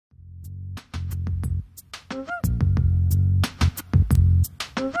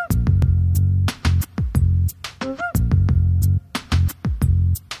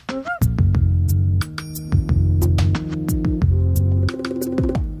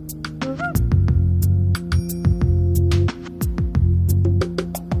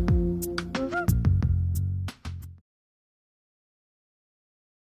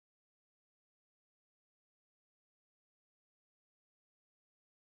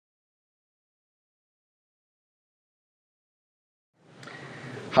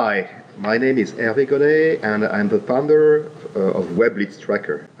Hi, my name is Hervé Gonnet and I'm the founder of Webleads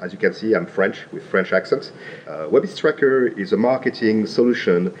Tracker. As you can see, I'm French with French accent. Webleads Tracker is a marketing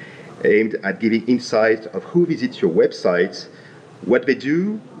solution aimed at giving insight of who visits your website, what they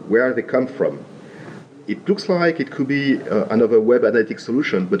do, where they come from. It looks like it could be another web analytics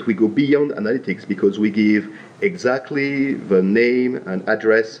solution, but we go beyond analytics because we give exactly the name and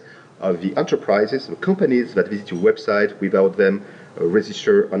address of the enterprises, the companies that visit your website without them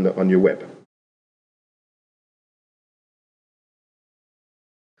register on your web.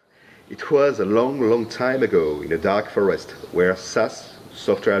 It was a long time ago in a dark forest where SaaS,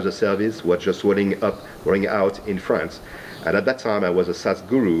 software as a service, was just rolling out in France. And at that time I was a SaaS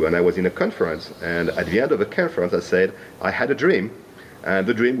guru and I was in a conference, and at the end of the conference I said I had a dream, and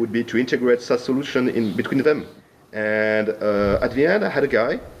the dream would be to integrate SaaS solution in between them. And at the end I had a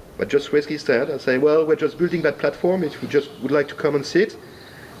guy that just raised his hand and said, well, we're just building that platform, if you just would like to come and see it.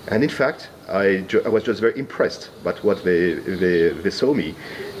 And in fact, I was just very impressed by what they saw me.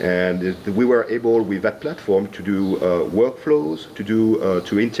 And we were able with that platform to do workflows,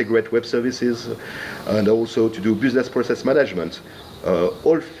 to integrate web services, and also to do business process management.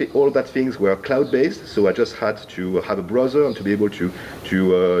 All that things were cloud-based, so I just had to have a browser and to be able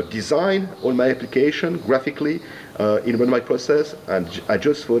to design all my application graphically in RunMyProcess, and I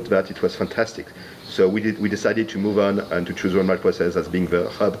just thought that it was fantastic. So we decided to move on and to choose RunMyProcess as being the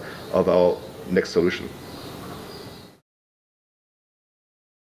hub of our next solution.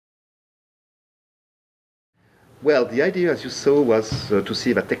 Well, the idea, as you saw, was to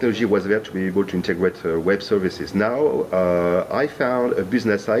see that technology was there to be able to integrate web services. Now, I found a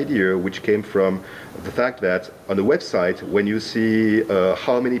business idea which came from the fact that on the website, when you see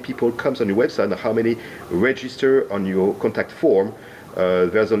how many people comes on your website and how many register on your contact form,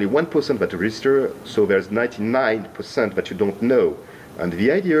 there's only 1% that register, so there's 99% that you don't know. And the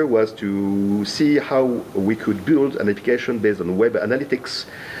idea was to see how we could build an application based on web analytics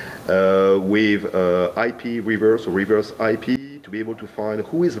with IP reverse or reverse IP, to be able to find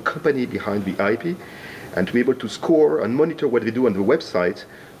who is the company behind the IP, and to be able to score and monitor what they do on the website,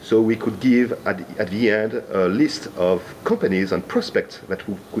 so we could give at the end a list of companies and prospects that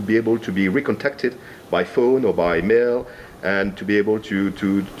could be able to be recontacted by phone or by mail, and to be able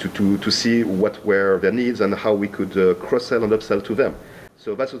to see what were their needs and how we could cross-sell and upsell to them.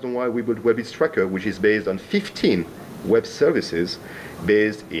 So that's the reason why we built Webleads Tracker, which is based on 15 web services,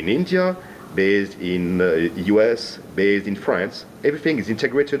 based in India, based in US, based in France. Everything is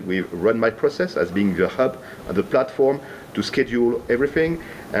integrated with RunMyProcess as being the hub and the platform to schedule everything,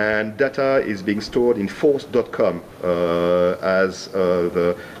 and data is being stored in force.com as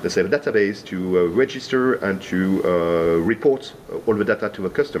the database to register and to report all the data to the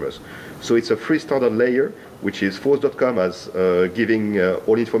customers. So it's a free standard layer, which is force.com as giving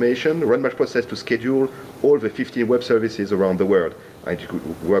all information, RunMyProcess to schedule all the 15 web services around the world, and it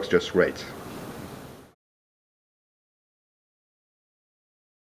works just great.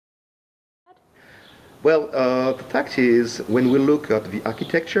 Well, the fact is, when we look at the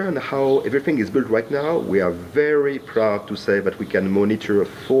architecture and how everything is built right now, we are very proud to say that we can monitor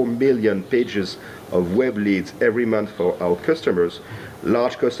 4 million pages of web leads every month for our customers.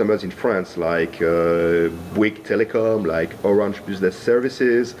 Large customers in France like Bouygues Telecom, like Orange Business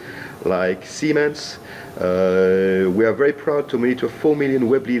Services, like Siemens. We are very proud to monitor 4 million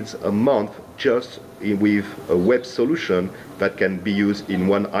web leads a month just with a web solution that can be used in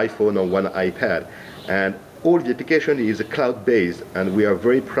one iPhone or one iPad. And all the application is cloud-based, and we are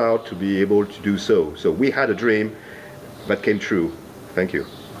very proud to be able to do so. So we had a dream that came true. Thank you.